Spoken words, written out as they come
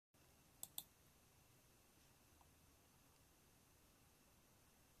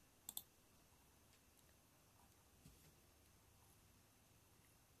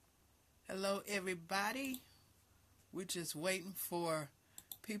Hello, everybody. We're just waiting for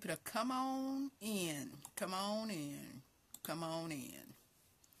people to come on in. Come on in. Come on in.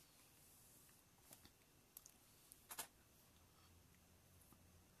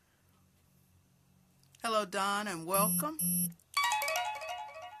 Hello, Don, and welcome.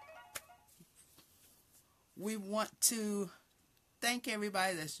 We want to thank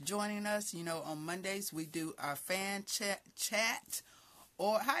everybody that's joining us. You know, on Mondays we do our fan chat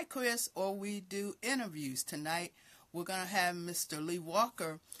or hi, Chris, or we do interviews. Tonight we're going to have Mr. Lee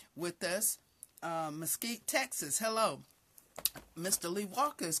Walker with us, Mesquite, Texas. Hello. Mr. Lee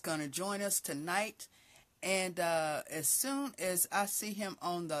Walker is going to join us tonight. And as soon as I see him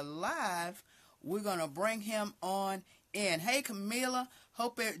on the live, we're going to bring him on in. Hey, Camila.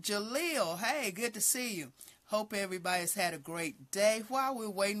 Jaleel, hey, good to see you. Hope everybody's had a great day. While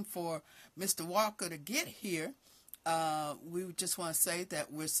we're waiting for Mr. Walker to get here, we just want to say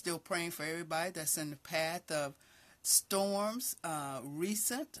that we're still praying for everybody that's in the path of storms,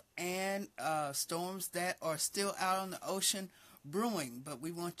 recent, and storms that are still out on the ocean brewing. But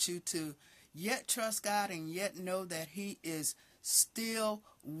we want you to yet trust God and yet know that He is still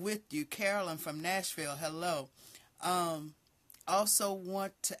with you. Carolyn from Nashville, hello. Also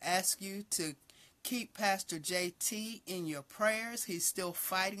want to ask you to keep Pastor JT in your prayers. He's still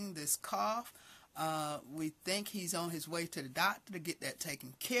fighting this cough. We think he's on his way to the doctor to get that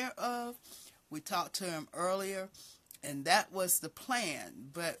taken care of. We talked to him earlier, and that was the plan.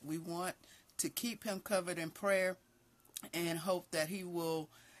 But we want to keep him covered in prayer and hope that he will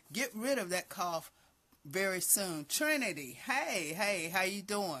get rid of that cough very soon. Trinity, hey, how you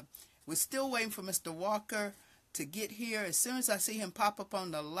doing? We're still waiting for Mr. Walker to get here. As soon as I see him pop up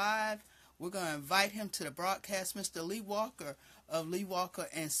on the live, we're going to invite him to the broadcast. Mr. Lee Walker of Lee Walker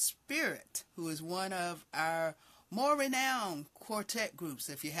and Spirit, who is one of our more renowned quartet groups.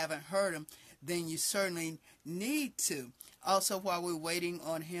 If you haven't heard him, then you certainly need to. Also, while we're waiting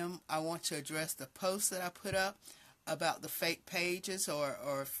on him, I want to address the post that I put up about the fake pages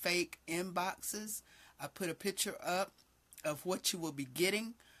or fake inboxes. I put a picture up of what you will be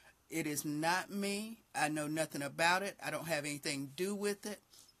getting. It is not me. I know nothing about it. I don't have anything to do with it.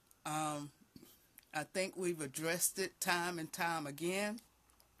 I think we've addressed it time and time again.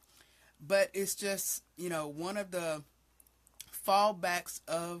 But it's just, one of the fallbacks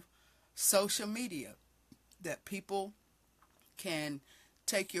of social media, that people can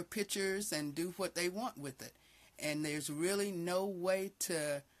take your pictures and do what they want with it. And there's really no way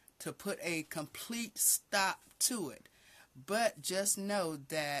to put a complete stop to it. But just know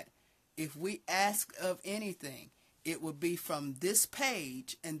that if we ask of anything, it will be from this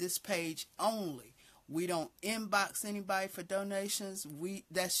page and this page only. We don't inbox anybody for donations.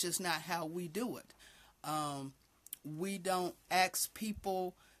 That's just not how we do it. We don't ask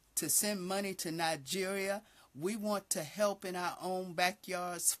people to send money to Nigeria. We want to help in our own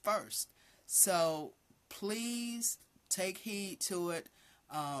backyards first. So please take heed to it.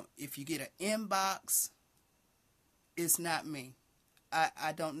 If you get an inbox, it's not me.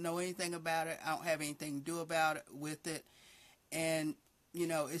 I don't know anything about it. I don't have anything to do about it with it. And,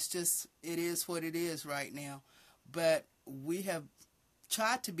 it is what it is right now. But we have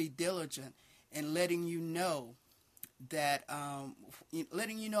tried to be diligent in letting you know that,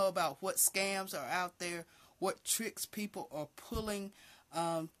 letting you know about what scams are out there, what tricks people are pulling,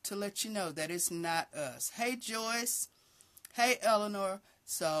 to let you know that it's not us. Hey, Joyce. Hey, Eleanor.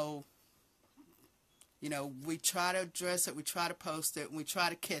 So, we try to address it, we try to post it, and we try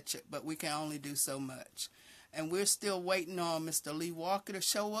to catch it, but we can only do so much. And we're still waiting on Mr. Lee Walker to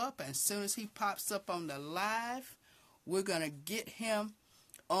show up. And as soon as he pops up on the live, we're going to get him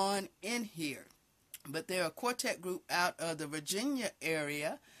on in here. But they're a quartet group out of the Virginia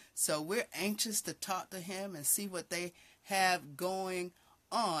area, so we're anxious to talk to him and see what they have going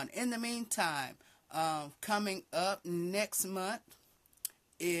on. In the meantime, coming up next month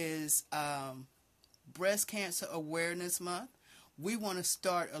is Breast Cancer Awareness Month. We want to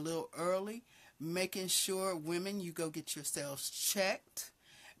start a little early, making sure women, you go get yourselves checked.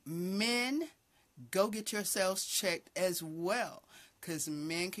 Men, go get yourselves checked as well, because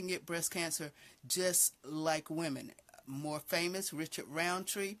men can get breast cancer just like women. More famous, Richard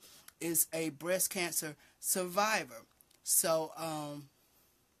Roundtree, is a breast cancer survivor. So,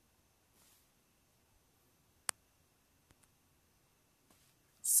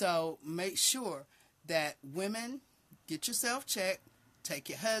 make sure that women get yourself checked. Take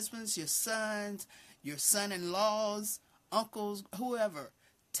your husbands, your sons, your son-in-laws, uncles, whoever.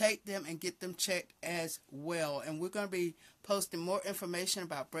 Take them and get them checked as well. And we're going to be posting more information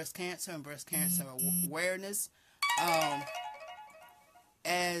about breast cancer and breast cancer awareness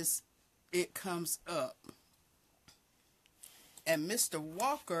as it comes up. And Mr.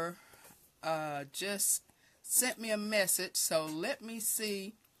 Walker just sent me a message, so let me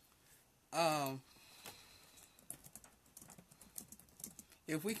see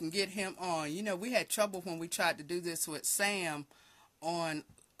if we can get him on. You know, we had trouble when we tried to do this with Sam on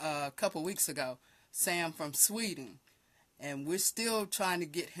a couple weeks ago, Sam from Sweden, and we're still trying to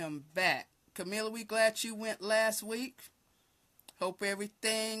get him back. Camilla, we glad you went last week. Hope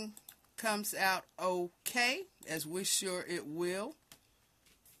everything comes out okay, as we're sure it will.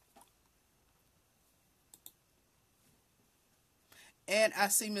 And I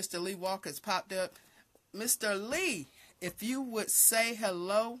see Mr. Lee Walker's popped up. Mr. Lee, if you would say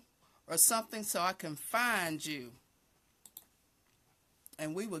hello or something so I can find you,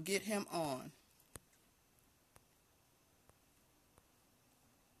 and we will get him on.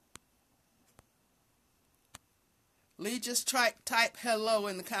 Lee, just type hello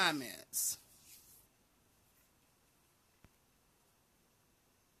in the comments.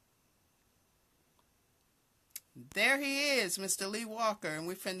 There he is, Mr. Lee Walker, and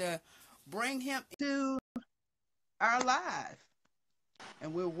we're finna bring him to our live.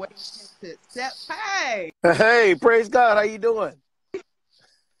 And we're waiting to accept. Hey! Hey, praise God. How you doing?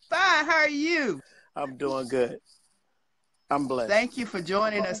 Fine, how are you? I'm doing good. I'm blessed. Thank you for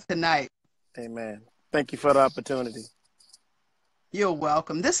joining us tonight. Amen. Thank you for the opportunity. You're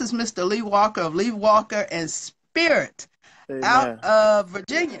welcome. This is Mr. Lee Walker of Lee Walker and Spirit. Amen. Out of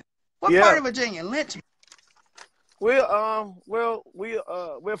Virginia. What part of Virginia? Lynchburg. We're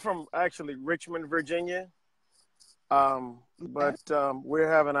from actually Richmond, Virginia. But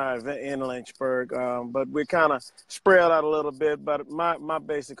we're having our event in Lynchburg. But we're kind of spread out a little bit. But my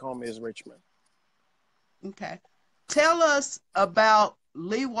basic home is Richmond. Okay. Tell us about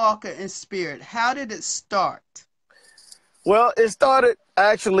Lee Walker and Spirit. How did it start? Well, it started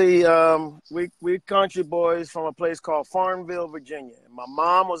actually, we country boys from a place called Farmville, Virginia. My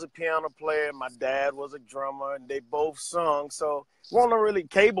mom was a piano player. My dad was a drummer, and they both sung. So it wasn't really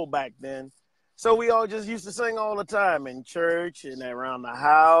cable back then. So we all just used to sing all the time in church and around the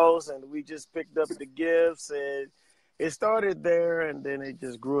house, and we just picked up the gifts. And it started there, and then it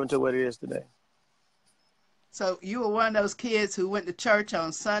just grew into what it is today. So you were one of those kids who went to church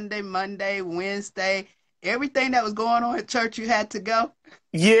on Sunday, Monday, Wednesday. Everything that was going on at church, you had to go?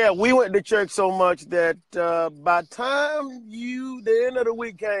 Yeah, we went to church so much that by the time the end of the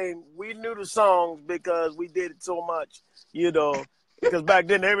week came, we knew the songs because we did it so much, you know. Because back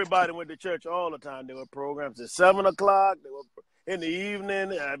then, everybody went to church all the time. There were programs at 7 o'clock. They were in the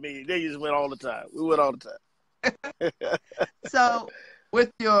evening. I mean, they just went all the time. We went all the time. So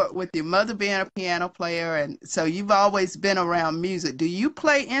with your mother being a piano player, and so you've always been around music, do you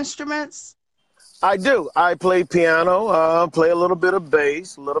play instruments? I do. I play piano, play a little bit of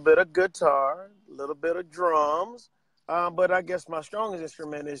bass, a little bit of guitar, a little bit of drums. But I guess my strongest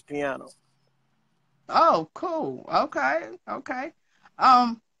instrument is piano. Oh, cool. Okay.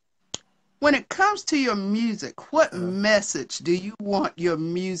 When it comes to your music, what message do you want your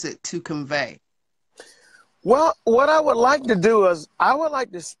music to convey? Well, what I would like to do is I would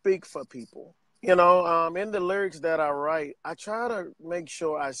like to speak for people. You know, in the lyrics that I write, I try to make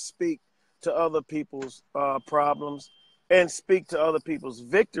sure I speak to other people's problems and speak to other people's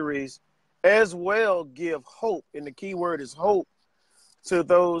victories, as well give hope, and the key word is hope, to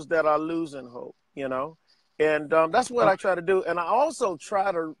those that are losing hope, you know. And that's what I try to do. And I also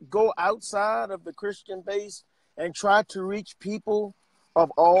try to go outside of the Christian base and try to reach people of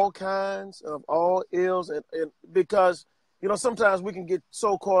all kinds, of all ills, and because, you know, sometimes we can get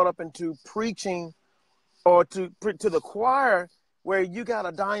so caught up into preaching or to the choir, where you got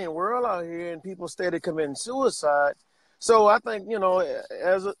a dying world out here and people steady committing suicide. So I think, you know,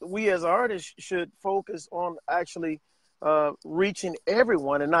 we as artists should focus on actually reaching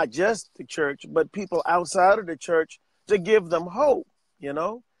everyone, and not just the church, but people outside of the church, to give them hope, you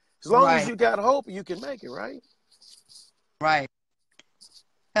know. As long as you got hope, you can make it, right? Right.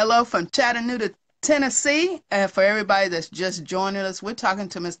 Hello from Chattanooga, Tennessee. And for everybody that's just joining us, we're talking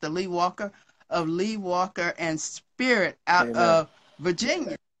to Mr. Lee Walker of Lee Walker and Spirit out of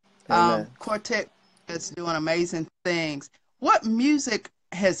Virginia. Quartet is doing amazing things. What music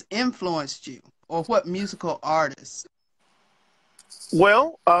has influenced you, or what musical artists?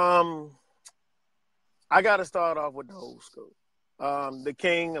 Well, I got to start off with the old school. The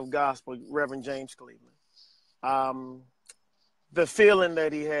king of gospel, Reverend James Cleveland. The feeling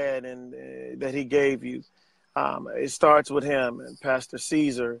that he had and that he gave you, it starts with him and Pastor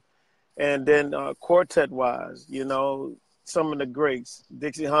Caesar. And then quartet-wise, you know, some of the greats,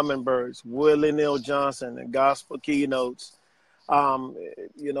 Dixie Hummingbirds, Willie Neal Johnson, and gospel keynotes,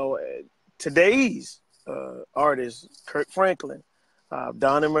 you know, today's artists, Kirk Franklin,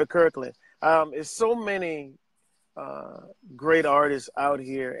 Donnie McKirkland. It's so many great artists out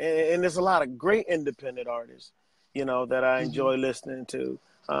here, and there's a lot of great independent artists, that I Hmm. enjoy listening to.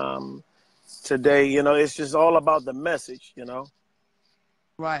 Today, it's just all about the message.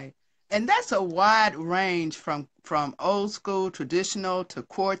 Right. And that's a wide range from old school, traditional to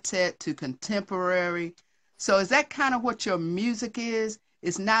quartet to contemporary. So is that kind of what your music is?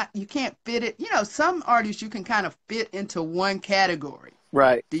 It's not, you can't fit it. Some artists you can kind of fit into one category.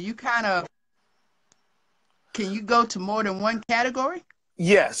 Right. Do you can you go to more than one category?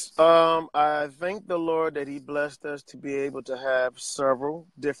 Yes. I thank the Lord that He blessed us to be able to have several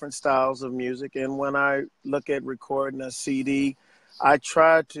different styles of music. And when I look at recording a CD, I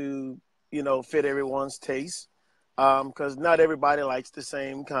try to, fit everyone's taste. Because not everybody likes the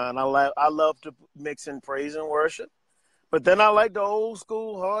same kind. I love to mix in praise and worship, but then I like the old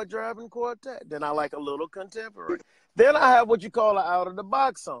school hard driving quartet. Then I like a little contemporary. Then I have what you call an out of the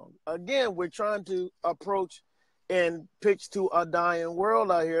box song. Again, we're trying to approach and pitch to a dying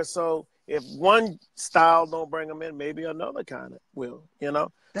world out here. So if one style don't bring them in, maybe another kind of will. So I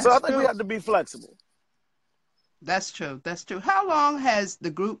That's think we true. have to be flexible. That's true. That's true. How long has the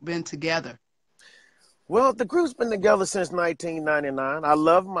group been together? Well, the group's been together since 1999. I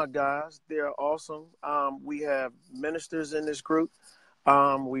love my guys. They're awesome. We have ministers in this group.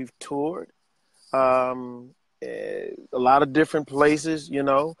 We've toured a lot of different places.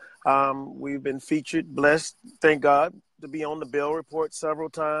 We've been featured, blessed, thank God, to be on the Bill Report several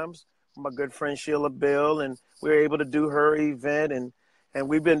times. My good friend Sheila Bill, and we were able to do her event, and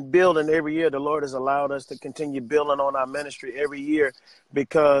we've been building every year. The Lord has allowed us to continue building on our ministry every year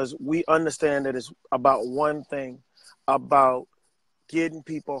because we understand that it's about one thing, about getting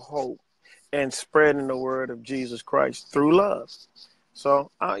people hope and spreading the word of Jesus Christ through love.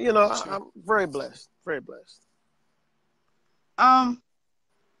 So, True. I'm very blessed, very blessed. Um,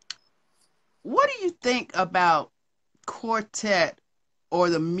 what do you think about quartet or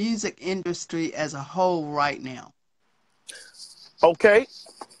the music industry as a whole right now? Okay.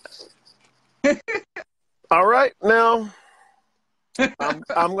 All right. Now, I'm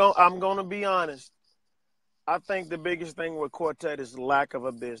going to be honest. I think the biggest thing with quartet is lack of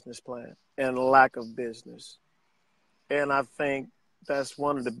a business plan and lack of business. And I think that's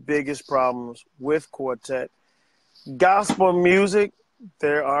one of the biggest problems with quartet. Gospel music,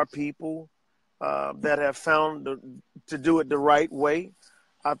 there are people that have found to do it the right way.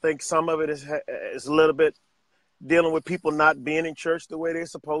 I think some of it is a little bit dealing with people not being in church the way they're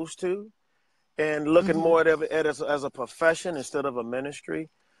supposed to and looking Hmm. more at it as a profession instead of a ministry.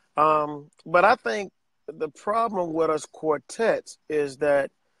 But I think the problem with us quartets is that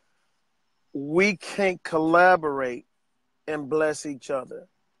we can't collaborate and bless each other.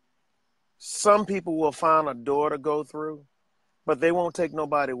 Some people will find a door to go through, but they won't take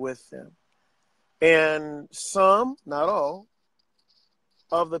nobody with them. And some, not all,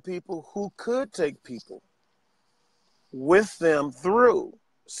 of the people who could take people with them through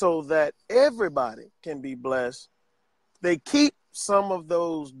so that everybody can be blessed, they keep some of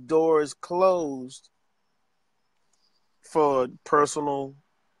those doors closed for personal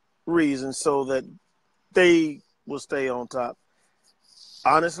reasons so that they will stay on top.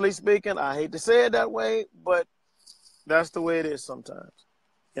 Honestly speaking, I hate to say it that way, but that's the way it is sometimes.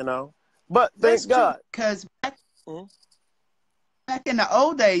 But That's thank true God. because Mhm. back in the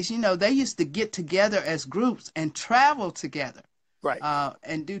old days, they used to get together as groups and travel together, Right,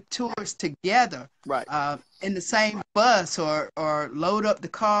 and do tours together, right. in the same bus or load up the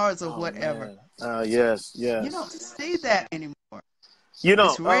cars or Oh whatever. man. Yes, You don't yes. see that anymore. You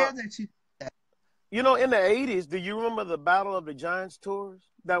know, It's uh, rare that you see that. in the '80s, do you remember the Battle of the Giants tours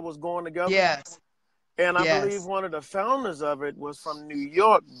that was going together? Yes, And I believe yes. one of the founders of it was from New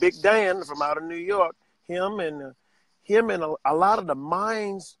York, Big Dan from out of New York. Him and a lot of the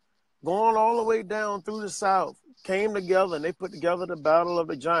minds going all the way down through the South came together and they put together the Battle of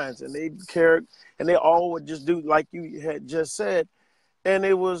the Giants, and they cared, and they all would just do like you had just said, and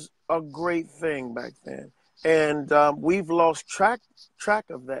it was a great thing back then. And we've lost track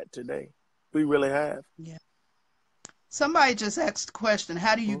of that today. We really have. Yeah. Somebody just asked the question,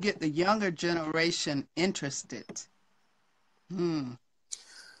 how do you Mhm. get the younger generation interested? Hmm.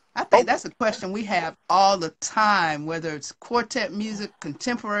 I think Oh, that's a question we have all the time, whether it's quartet music,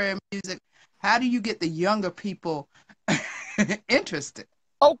 contemporary music. How do you get the younger people interested?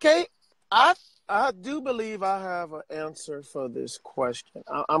 okay. I do believe I have an answer for this question.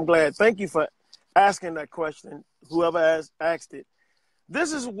 I'm glad. Thank you for asking that question. Whoever has asked it.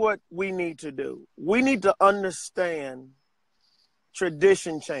 This is what we need to do. We need to understand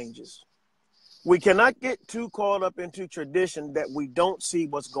tradition changes. We cannot get too caught up into tradition that we don't see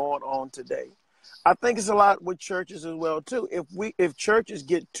what's going on today. I think it's a lot with churches as well too. If churches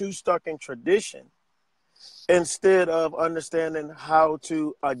get too stuck in tradition instead of understanding how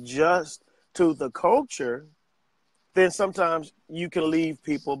to adjust to the culture, then sometimes you can leave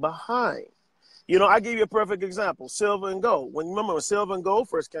people behind. You know, I give you a perfect example, Silver and Gold. Remember when Silver and Gold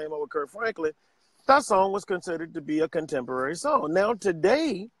first came out with Kirk Franklin, that song was considered to be a contemporary song. Now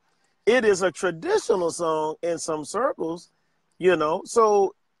today, it is a traditional song in some circles, you know.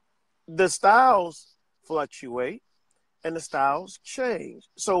 So the styles fluctuate and the styles change.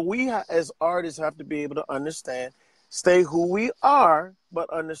 So we as artists have to be able to understand, stay who we are, but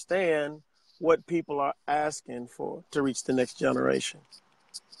understand what people are asking for to reach the next generation.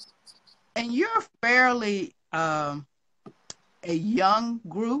 And you're fairly a young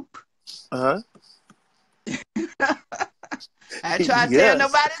group. Uh-huh. I try to tell Yes.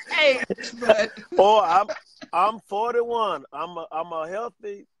 nobody's age, but Oh, I'm 41. I'm a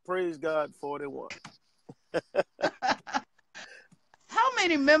healthy, praise God, 41. how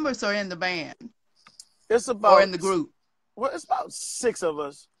many members are in the band It's or about in the group? Well, it's about 6 of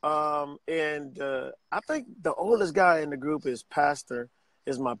us. And I think the oldest guy in the group is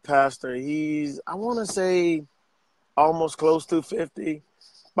my pastor. He's, I want to say, almost close to 50,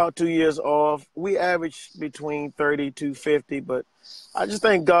 about 2 years off. We average between 30 to 50, but I just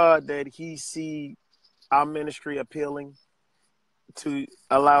thank God that he see our ministry appealing to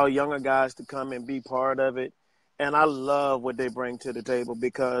allow younger guys to come and be part of it. And I love what they bring to the table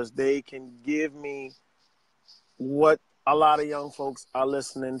because they can give me what a lot of young folks are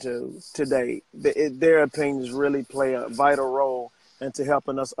listening to today. Their opinions really play a vital role into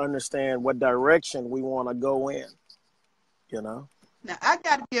helping us understand what direction we want to go in, you know? Now, I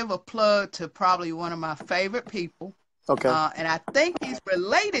got to give a plug to probably one of my favorite people, Okay. and I think he's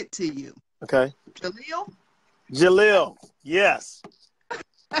related to you. Okay. Jaleel? Jaleel. Yes.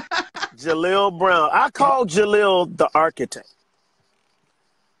 Jaleel Brown. I call Jaleel the architect.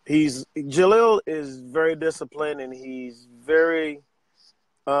 Jaleel is very disciplined and he's very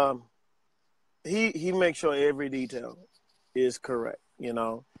he makes sure every detail is correct, you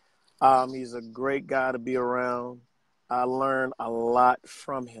know. He's a great guy to be around. I learned a lot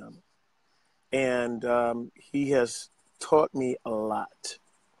from him. And he has taught me a lot.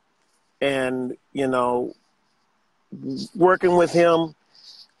 And, you know, working with him,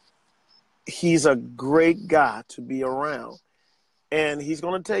 he's a great guy to be around. And he's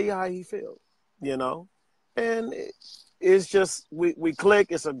going to tell you how he feels, you know. And it's just, we click.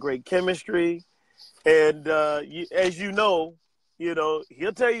 It's a great chemistry. And as you know,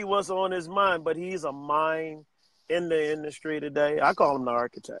 he'll tell you what's on his mind, but he's a mind in the industry today. I call him the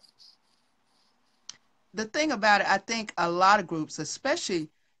architect. The thing about it, I think a lot of groups, especially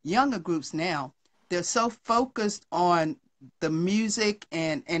younger groups now, they're so focused on the music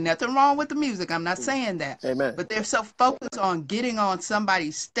and nothing wrong with the music. I'm not saying that. Amen. But they're so focused on getting on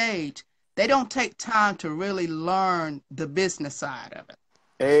somebody's stage, they don't take time to really learn the business side of it.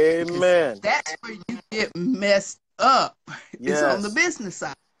 Amen. Because that's where you get messed up. Yes. It's on the business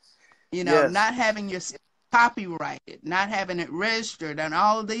side. You know, Yes. not having your copyrighted, not having it registered, and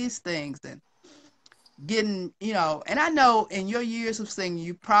all of these things, and getting, and I know in your years of singing,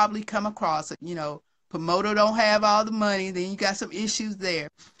 you probably come across it, promoter don't have all the money, then you got some issues there,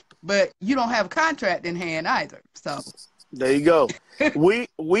 but you don't have a contract in hand either. So there you go.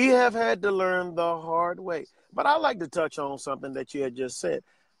 we have had to learn the hard way. But I'd like to touch on something that you had just said.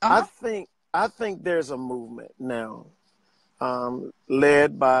 uh-huh. I think there's a movement now,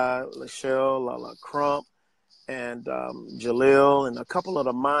 led by Lachelle, Lala Crump, and Jaleel, and a couple of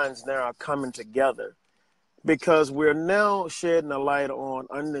the minds now are coming together because we're now shedding a light on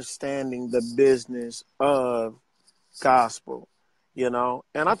understanding the business of gospel,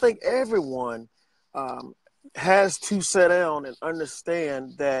 And I think everyone has to sit down and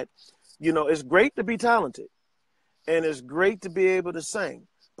understand that, it's great to be talented and it's great to be able to sing.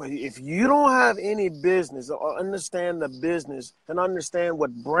 But if you don't have any business or understand the business and understand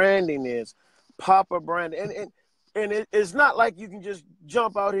what branding is, proper branding, and it's not like you can just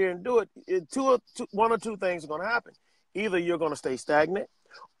jump out here and do it. One or two things are going to happen. Either you're going to stay stagnant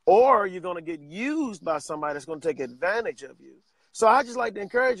or you're going to get used by somebody that's going to take advantage of you. So I just like to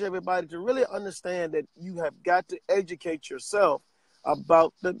encourage everybody to really understand that you have got to educate yourself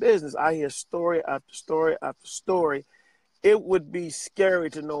about the business. I hear story after story after story. It would be scary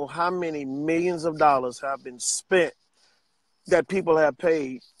to know how many millions of dollars have been spent that people have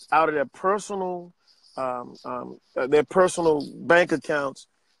paid out of their personal bank accounts,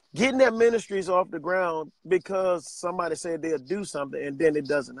 getting their ministries off the ground because somebody said they'll do something and then it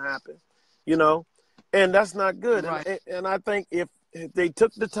doesn't happen. you know, and that's not good. Right. And I think if they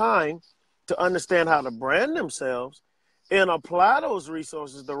took the time to understand how to brand themselves and apply those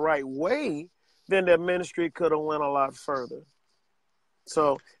resources the right way, then their ministry could have went a lot further.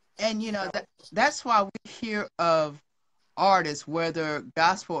 So, And that's why we hear of artists, whether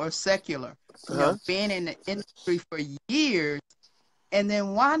gospel or secular, uh-huh. being in the industry for years and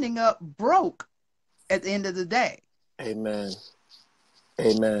then winding up broke at the end of the day. Amen.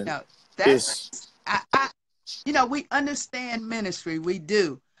 Amen. Now, It's we understand ministry, we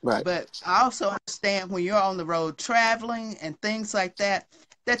do. right. But I also understand when you're on the road traveling and things like that,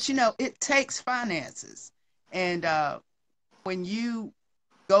 it takes finances. And when you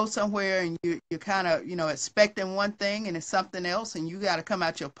go somewhere and you're kind of, expecting one thing and it's something else, and you got to come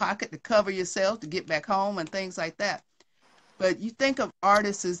out your pocket to cover yourself to get back home and things like that. But you think of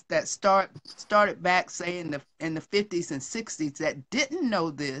artists that started back, say, in the 50s and 60s that didn't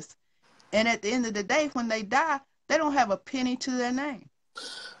know this, and at the end of the day, when they die, they don't have a penny to their name,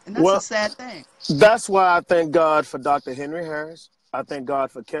 and that's a sad thing. That's why I thank God for Dr. Henry Harris. I thank God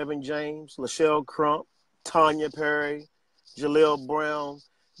for Kevin James, Lachelle Crump, Tanya Perry, Jaleel Brown,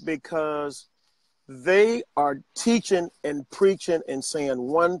 because they are teaching and preaching and saying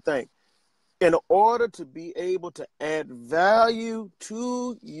one thing. In order to be able to add value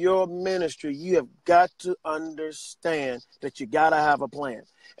to your ministry, you have got to understand that you got to have a plan.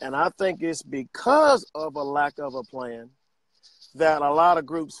 And I think it's because of a lack of a plan that a lot of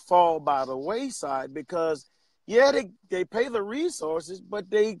groups fall by the wayside, because, they pay the resources, but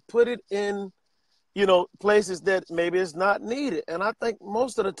they put it in, places that maybe it's not needed. And I think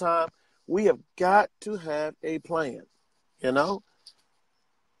most of the time we have got to have a plan,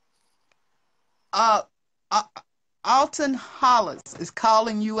 Alton Hollis is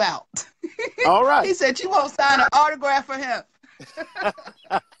calling you out. All right. He said you won't sign an autograph for him.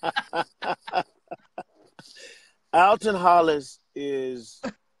 Alton Hollis is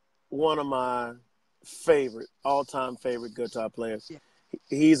one of my all-time favorite guitar players. Yeah.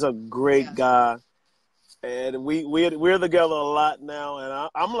 He's a great guy, and we're together a lot now, and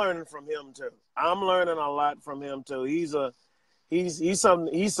I'm learning from him too. I'm learning a lot from him too. He's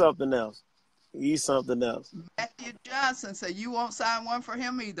something else. He's something else. Matthew Johnson said you won't sign one for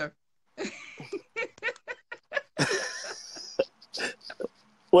him either.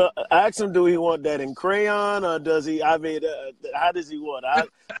 Well, ask him, do he want that in crayon, or does he, how does he want it?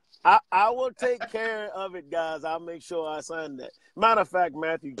 I will take care of it, guys. I'll make sure I sign that. Matter of fact,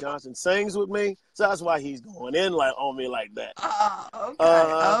 Matthew Johnson sings with me, so that's why he's going in on me like that.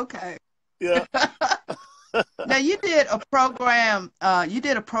 Okay. Yeah. Now, you did a program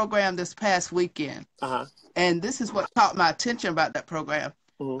this past weekend. Uh-huh. And this is what caught my attention about that program.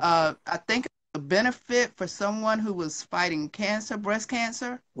 Mm-hmm. I think a benefit for someone who was fighting cancer, breast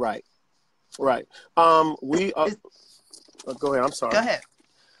cancer. Right. Go ahead. I'm sorry. Go ahead.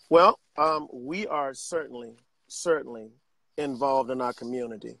 Well, we are certainly involved in our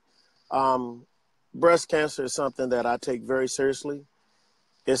community. Breast cancer is something that I take very seriously.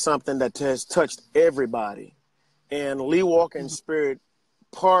 It's something that has touched everybody. And Lee Walker in Spirit,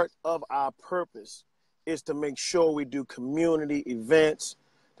 part of our purpose is to make sure we do community events,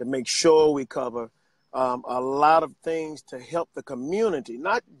 to make sure we cover a lot of things to help the community,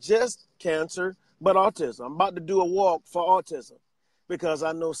 not just cancer, but autism. I'm about to do a walk for autism because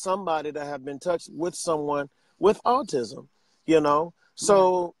I know somebody that have been touched with someone with autism,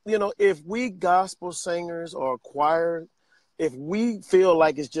 So, if we gospel singers or choir, if we feel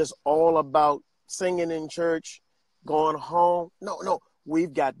like it's just all about singing in church, going home, no,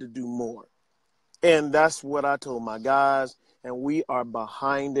 we've got to do more. And that's what I told my guys, and we are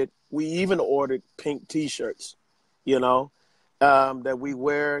behind it. We even ordered pink T-shirts, that we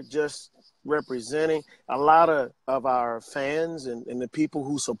wear, just representing a lot of our fans and the people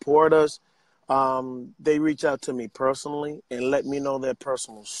who support us. They reach out to me personally and let me know their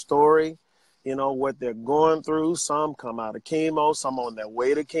personal story, what they're going through. Some come out of chemo, some on their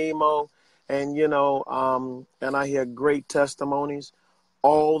way to chemo. And, and I hear great testimonies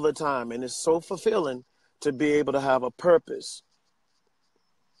all the time. And it's so fulfilling to be able to have a purpose.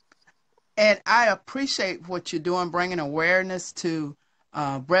 And I appreciate what you're doing, bringing awareness to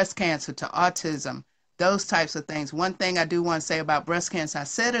breast cancer, to autism, those types of things. One thing I do want to say about breast cancer, I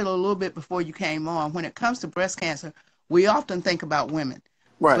said it a little bit before you came on. When it comes to breast cancer, we often think about women.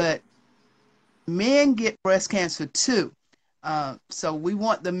 Right. But men get breast cancer too. So we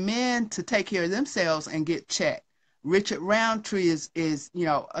want the men to take care of themselves and get checked. Richard Roundtree is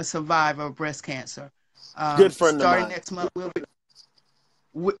a survivor of breast cancer. Good friend of mine. Starting next month,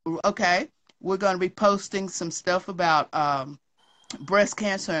 we're going to be posting some stuff about breast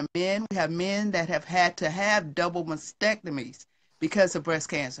cancer in men. We have men that have had to have double mastectomies because of breast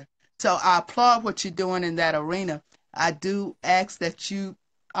cancer. So I applaud what you're doing in that arena. I do ask that you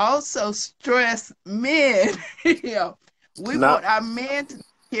also stress men. We Now, want our men to take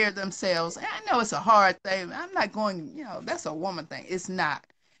care of themselves. And I know it's a hard thing. I'm not going, that's a woman thing. It's not.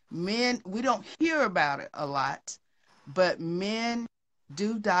 Men, we don't hear about it a lot, but men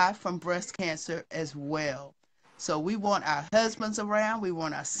do die from breast cancer as well. So we want our husbands around, we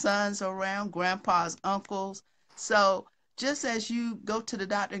want our sons around, grandpas, uncles. So just as you go to the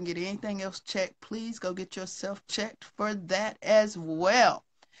doctor and get anything else checked, please go get yourself checked for that as well.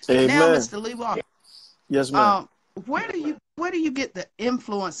 Now, amen. Mr. Lee Walker, Yes, ma'am. um, where do you get the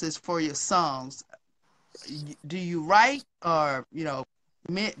influences for your songs? Do you write, or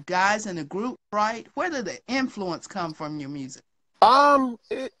guys in a group write? Where did the influence come from your music?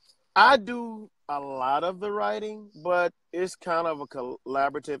 I do a lot of the writing, but it's kind of a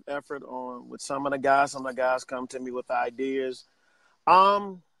collaborative effort on with some of the guys. Some of the guys come to me with ideas.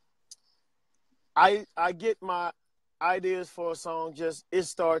 Um, I get my ideas for a song. Just it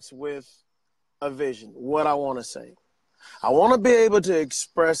starts with a vision, what I want to say. I want to be able to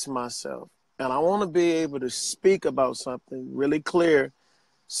express myself, and I want to be able to speak about something really clear,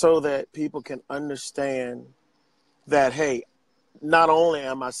 so that people can understand that, hey, not only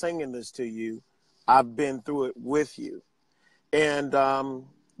am I singing this to you, I've been through it with you. And,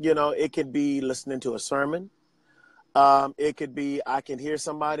 it could be listening to a sermon. It could be I can hear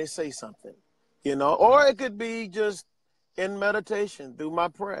somebody say something, or it could be just in meditation through my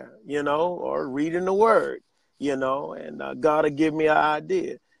prayer, or reading the word, and God will give me an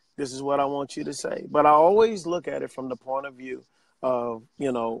idea. This is what I want you to say. But I always look at it from the point of view of,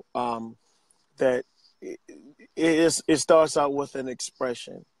 that it starts out with an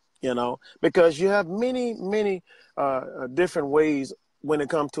expression, because you have many, many different ways when it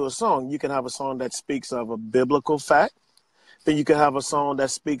comes to a song. You can have a song that speaks of a biblical fact. Then you can have a song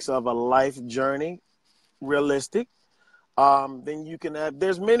that speaks of a life journey, realistic. Then you can have,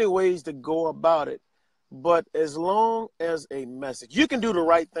 there's many ways to go about it. But as long as a message, you can do the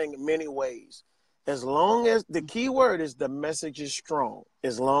right thing in many ways. As long as the key word is the message is strong.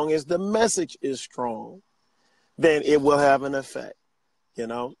 As long as the message is strong, then it will have an effect.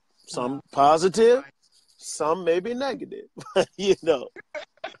 Some positive, some maybe negative,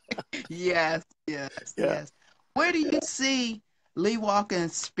 Yes, yes, Yeah. yes. Where do you see Lee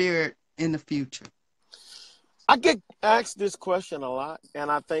Walker's spirit in the future? I get asked this question a lot, and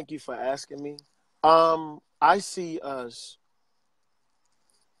I thank you for asking me. I see us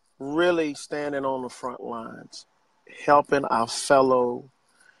really standing on the front lines, helping our fellow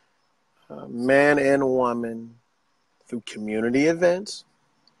man and woman through community events,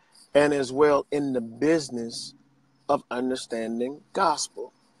 and as well in the business of understanding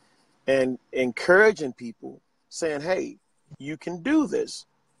gospel and encouraging people, saying, hey, you can do this.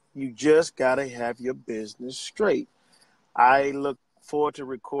 You just got to have your business straight. I look forward to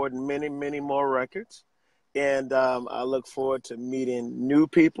recording many, many more records. And I look forward to meeting new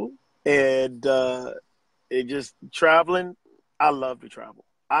people and it just traveling. I love to travel.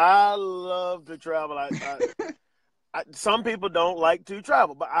 I love to travel. Some people don't like to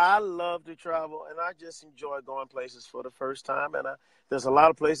travel, but I love to travel, and I just enjoy going places for the first time. And there's a lot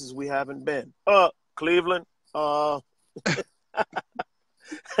of places we haven't been. Cleveland,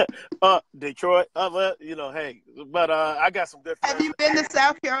 Detroit. Well, hey, but I got some good Have friends. you been to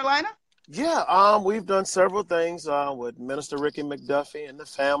South Carolina? Yeah, we've done several things with Minister Ricky McDuffie and the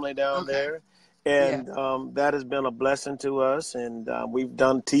family down Okay. there, Yeah. and that has been a blessing to us. And we've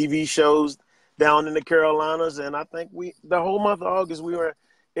done TV shows down in the Carolinas, and I think the whole month of August we were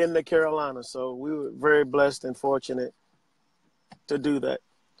in the Carolinas, so we were very blessed and fortunate to do that.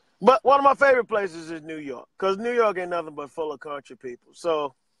 But one of my favorite places is New York, because New York ain't nothing but full of country people.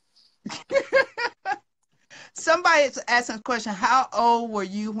 So Somebody's asking a question. How old were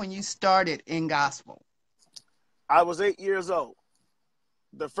you when you started in gospel? I was 8 years old.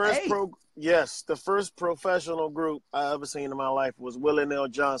 The first Hey. the first professional group I ever seen in my life was Willie Neal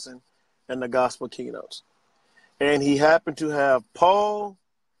Johnson and the Gospel Keynotes. And he happened to have Paul,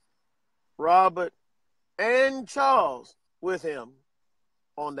 Robert, and Charles with him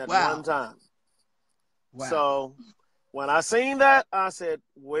on that one Wow. time. Wow. So when I seen that, I said,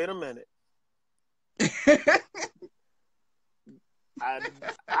 wait a minute.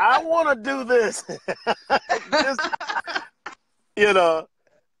 I want to do this. Just,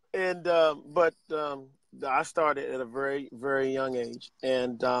 and but I started at a very, very young age.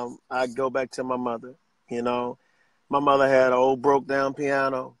 And I go back to my mother. My mother had an old broke down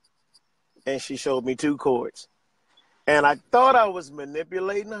piano, and she showed me two chords. And I thought I was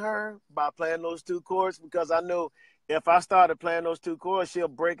manipulating her by playing those two chords because I knew if I started playing those two chords, she'll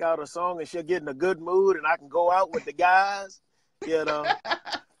break out a song and she'll get in a good mood and I can go out with the guys, you know.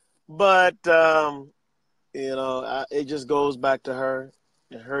 But, it just goes back to her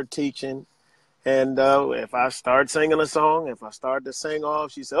and her teaching. And if I start singing a song, if I start to sing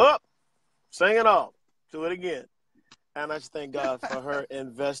off, she said, oh, sing it off. Do it again. And I just thank God for her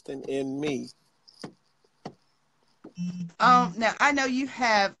investing in me. Now I know you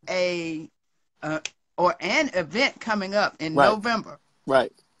have an event coming up in Right, November,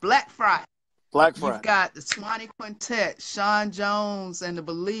 right. Black Friday. Black You've Friday. got the Swanee Quintet, Sean Jones and the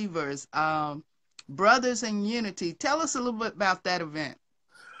Believers, Brothers in Unity. Tell us a little bit about that event.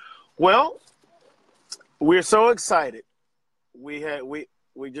 Well, we're so excited. We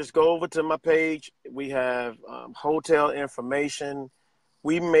just go over to my page. We have hotel information.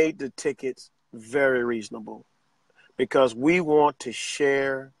 We made the tickets very reasonable because we want to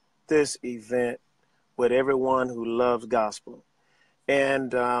share this event with everyone who loves gospel.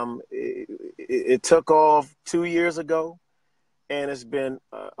 And it took off 2 years ago, and it's been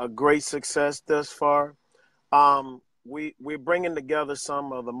a great success thus far. We're bringing together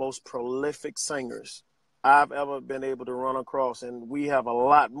some of the most prolific singers I've ever been able to run across, and we have a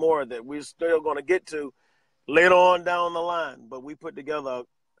lot more that we're still going to get to later on down the line. But we put together,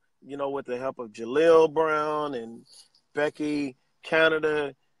 with the help of Jaleel Brown and Becky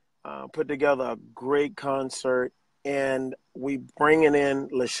Canada, put together a great concert, and we bringing in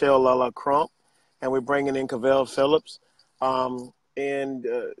Lachelle Lala Crump, and we're bringing in Cavell Phillips, and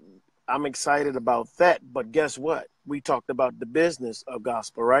I'm excited about that. But guess what? We talked about the business of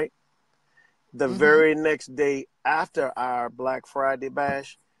gospel, right? The very next day after our Black Friday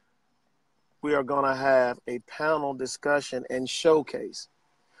bash, we are going to have a panel discussion and showcase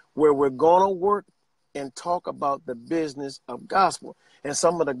where we're going to work and talk about the business of gospel. And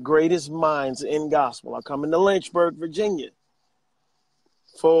some of the greatest minds in gospel are coming to Lynchburg, Virginia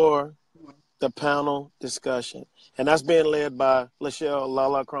for the panel discussion. And that's being led by Lachelle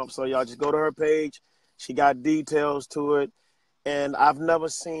Lala Crump. So y'all just go to her page. She got details to it. And I've never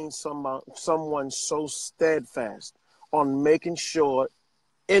seen someone so steadfast on making sure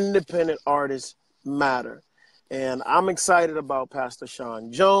independent artists matter. And I'm excited about Pastor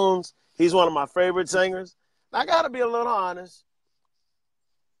Sean Jones. He's one of my favorite singers. I got to be a little honest.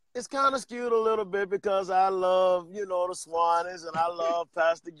 It's kind of skewed a little bit because I love, the Swannies and I love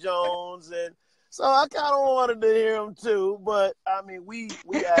Pastor Jones. And so I kind of wanted to hear him too. But, I mean, we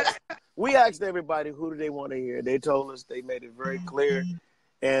asked everybody who do they want to hear. They told us, they made it very clear,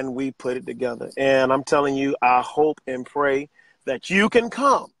 and we put it together. And I'm telling you, I hope and pray that you can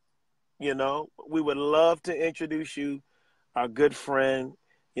come. We would love to introduce you, our good friend,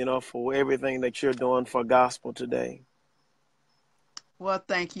 for everything that you're doing for gospel today. Well,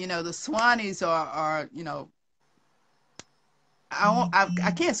 thank you. The Swannies are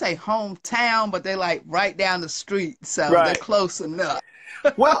I can't say hometown, but they're like right down the street, so they're Right. close enough.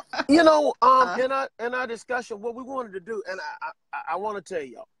 Well, Uh, in our discussion, what we wanted to do, and I want to tell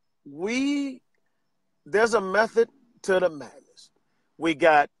y'all, there's a method to the madness. We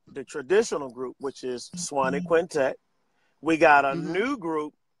got the traditional group, which is Swanee Quintet. We got a mhm, new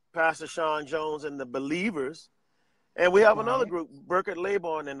group, Pastor Sean Jones and the Believers. And we have another right, group, Burkett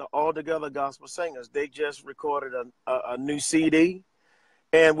Laborn and the All Together Gospel Singers. They just recorded a new CD.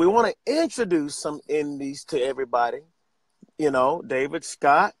 And we want to introduce some indies to everybody. David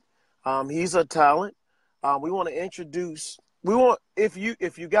Scott, he's a talent. We want to introduce. If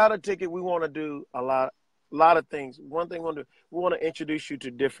you got a ticket, we want to do a lot of things. One thing we want to do, we want to introduce you to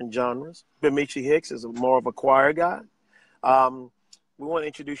different genres. Bemichi Hicks is more of a choir guy. We want to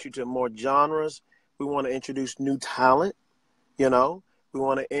introduce you to more genres. We want to introduce new talent. We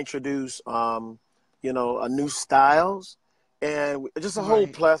want to introduce a new styles, and just a whole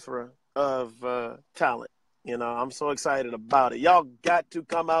right. plethora of talent. I'm so excited about it. Y'all got to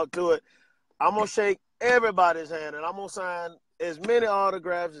come out to it. I'm gonna shake everybody's hand, and I'm gonna sign as many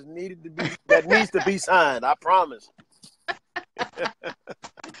autographs as needs to be signed. I promise.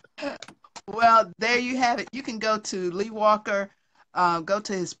 Well, there you have it. You can go to Lee Walker, go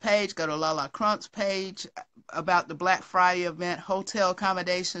to his page, go to Lala Crump's page about the Black Friday event, hotel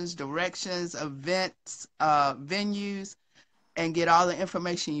accommodations, directions, events, venues, and get all the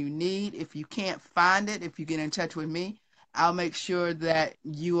information you need. If you can't find it, if you get in touch with me, I'll make sure that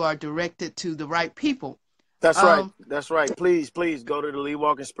you are directed to the right people. That's right. Um, That's right. Please go to the Lee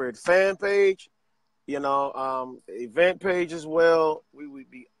Walking Spirit fan page. Event page as well. We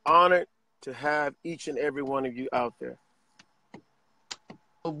would be honored to have each and every one of you out there.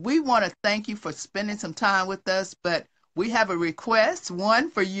 we want to thank you for spending some time with us, but we have a request, one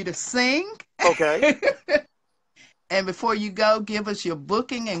for you to sing. Okay. And before you go, give us your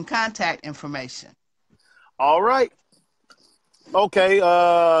booking and contact information. All right. Okay.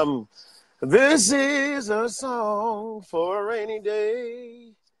 This is a song for a rainy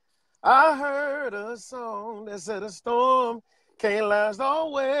day. I heard a song that said a storm can't last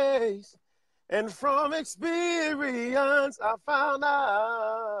always. And from experience, I found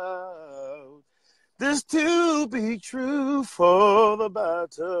out this to be true, for the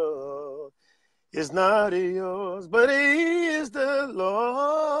battle is not yours, but he is the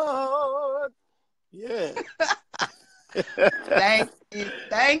Lord. Yeah. Thank you.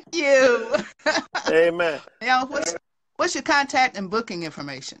 Thank you. Amen. Now, what's your contact and booking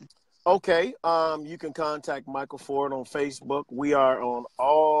information? Okay. You can contact Michael Ford on Facebook. We are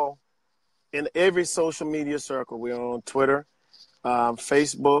in every social media circle. We're on Twitter,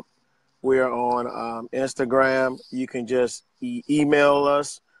 Facebook. We're on Instagram. You can just email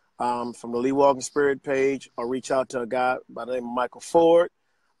us from the Lee Walking Spirit page, or reach out to a guy by the name of Michael Ford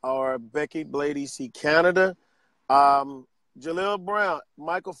or Becky Blady C. Canada. Jaleel Brown,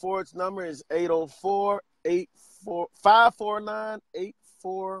 Michael Ford's number is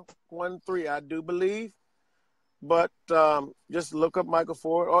 804-549-8413, I do believe. But just look up Michael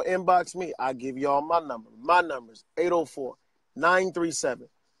Ford or inbox me. I give you all my number. My number is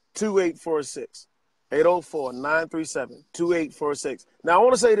 804-937-2846. 804-937-2846. Now, I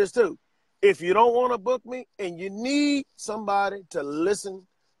want to say this too. If you don't want to book me and you need somebody to listen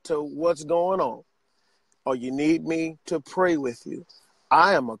to what's going on, or you need me to pray with you,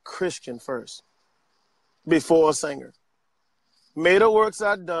 I am a Christian first, before a singer. May the works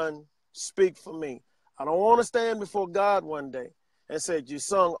I've done speak for me. I don't want to stand before God one day and say, you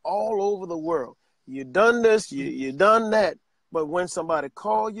sung all over the world. You done this, you done that. But when somebody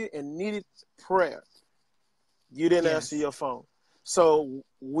called you and needed prayer, you didn't answer your phone. So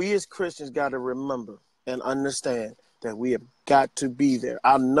we as Christians got to remember and understand that we have got to be there.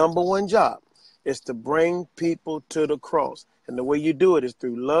 Our number one job is to bring people to the cross. And the way you do it is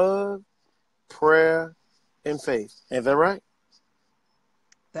through love, prayer, and faith. Ain't that right?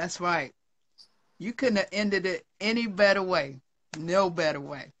 That's right. You couldn't have ended it any better way. No better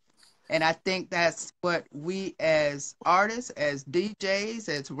way. And I think that's what we as artists, as DJs,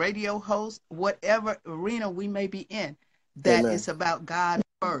 as radio hosts, whatever arena we may be in, that Amen. it's about God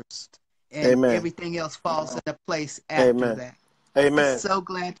first. And Amen. everything else falls into place after Amen. that. Amen.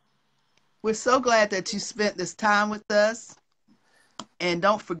 We're so glad that you spent this time with us. And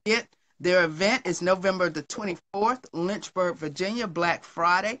don't forget, their event is November the 24th, Lynchburg, Virginia, Black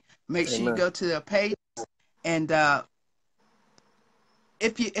Friday. Make sure you go to their page. And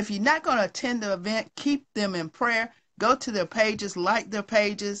if you're not going to attend the event, keep them in prayer. Go to their pages, like their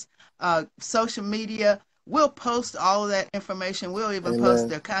pages, social media. We'll post all of that information. We'll even post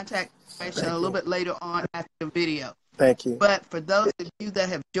their contact information a little bit later on after the video. Thank you. But for those of you that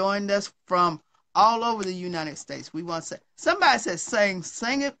have joined us from all over the United States, we want to say, somebody says sing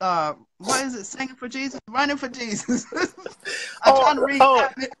it, what is it, singing for Jesus, running for Jesus. I'm trying to read.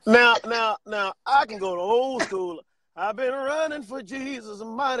 Now, I can go to old school. I've been running for Jesus a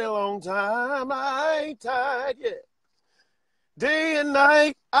mighty long time. I ain't tired yet. Day and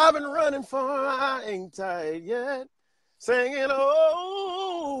night, I've been running for, I ain't tired yet. Singing,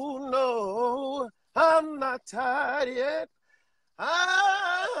 oh, no, I'm not tired yet.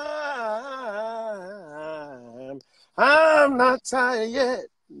 I'm not tired yet.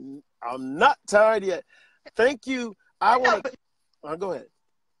 I'm not tired yet. Thank you. I want to go ahead.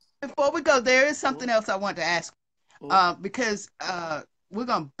 Before we go, there is something else I want to ask. Because we're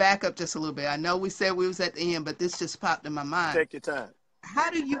going to back up just a little bit. I know we said we was at the end, but this just popped in my mind. Take your time.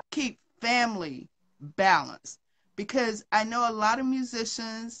 How do you keep family balanced? Because I know a lot of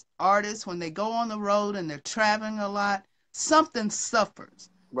musicians, artists, when they go on the road and they're traveling a lot, something suffers.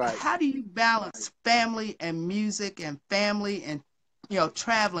 Right. How do you balance family and music and family and,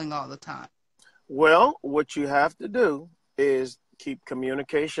 traveling all the time? Well, what you have to do is keep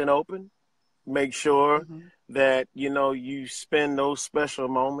communication open. Make sure that, you spend those special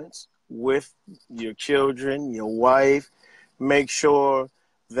moments with your children, your wife. Make sure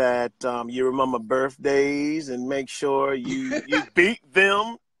that you remember birthdays, and make sure you beat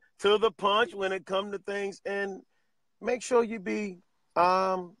them to the punch when it comes to things, and make sure you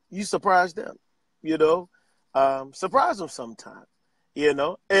surprise them, surprise them sometime,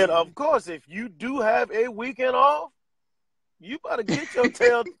 and of course, if you do have a weekend off, you better get your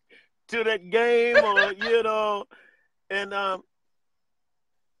tail to that game, or, and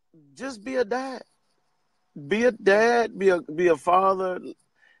just be a dad. Be a dad, be a father.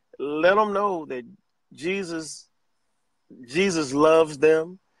 Let them know that Jesus Jesus loves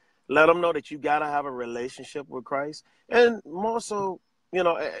them. Let them know that you got to have a relationship with Christ. And more so,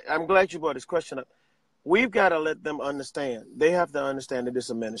 I'm glad you brought this question up. We've got to let them understand. They have to understand that this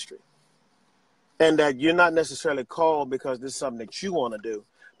is a ministry. And that you're not necessarily called because this is something that you want to do,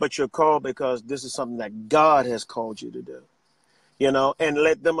 but you're called because this is something that God has called you to do. And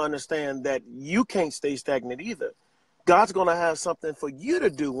let them understand that you can't stay stagnant either. God's going to have something for you to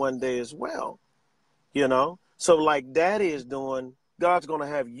do one day as well. So like Daddy is doing, God's going to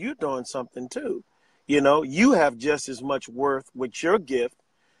have you doing something too. You have just as much worth with your gift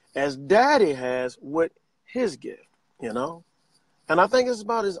as Daddy has with his gift, And I think it's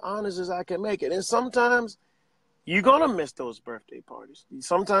about as honest as I can make it. And sometimes you're going to miss those birthday parties.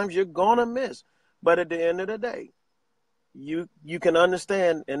 Sometimes you're going to miss. But at the end of the day, you can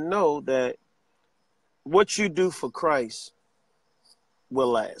understand and know that what you do for Christ will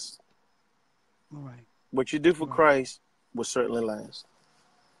last. Right. What you do for Christ will certainly last.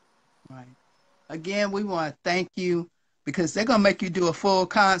 Right. Again, we want to thank you because they're going to make you do a full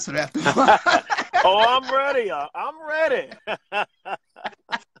concert after a while. Oh, I'm ready. I'm ready.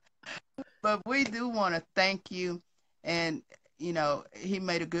 But we do want to thank you. And, he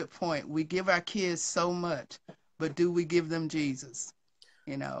made a good point. We give our kids so much, but do we give them Jesus?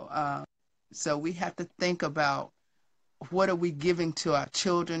 So we have to think about what are we giving to our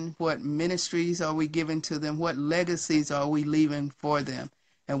children? What ministries are we giving to them? What legacies are we leaving for them?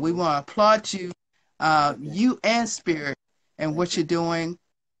 And we want to applaud you, you and Spirit, and what you're doing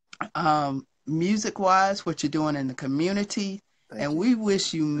music-wise, what you're doing in the community. And we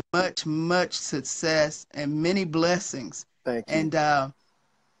wish you much, much success and many blessings. Thank you. And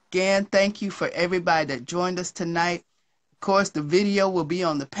again, thank you for everybody that joined us tonight. Of course, the video will be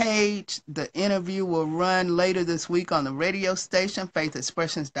on the page. The interview will run later this week on the radio station,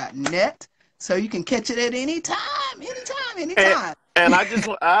 faithexpressions.net. So you can catch it at any time. And I just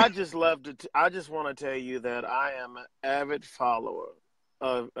want to tell you that I am an avid follower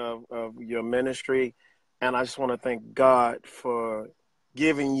of your ministry. And I just want to thank God for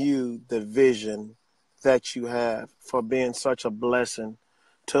giving you the vision that you have, for being such a blessing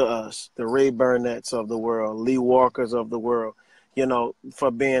to us, the Ray Burnett's of the world, Lee Walkers of the world,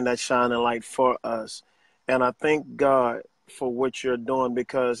 for being that shining light for us. And I thank God for what you're doing,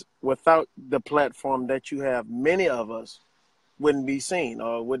 because without the platform that you have, many of us wouldn't be seen,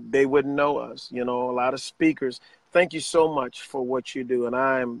 or they wouldn't know us. A lot of speakers. Thank you so much for what you do. And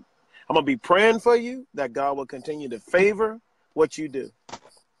I'm going to be praying for you that God will continue to favor what you do.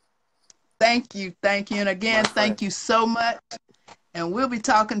 Thank you. And again, thank you so much. And we'll be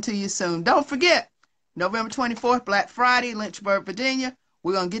talking to you soon. Don't forget, November 24th, Black Friday, Lynchburg, Virginia.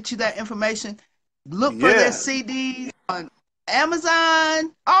 We're going to get you that information. Look for their CDs on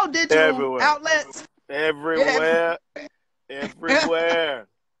Amazon, all digital outlets. Everywhere.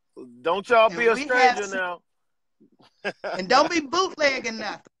 Don't y'all be a stranger now. And don't be bootlegging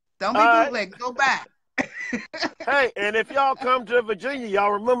nothing. Don't be bootlegging. Go back. Hey, and if y'all come to Virginia,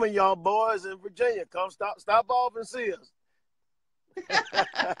 y'all remember y'all boys in Virginia. Come stop off and see us.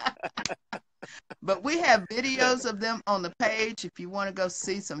 But we have videos of them on the page if you want to go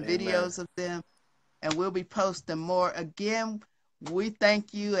see some videos of them, and we'll be posting more. Again, we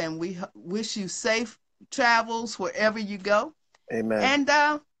thank you and we wish you safe travels wherever you go. Amen.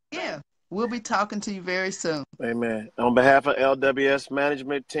 And we'll be talking to you very soon. Amen. On behalf of LWS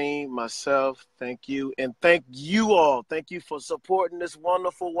management team, myself, thank you. And thank you all. Thank you for supporting this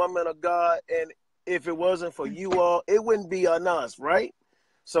wonderful woman of God. And if it wasn't for you all, it wouldn't be on us, right?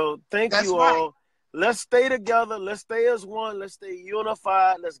 So thank you all. Let's stay together. Let's stay as one. Let's stay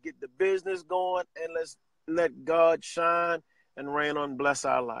unified. Let's get the business going. And let's let God shine and reign on, bless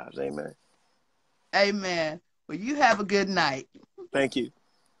our lives. Amen. Amen. Well, you have a good night. Thank you.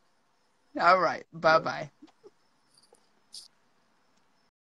 All right. Bye-bye.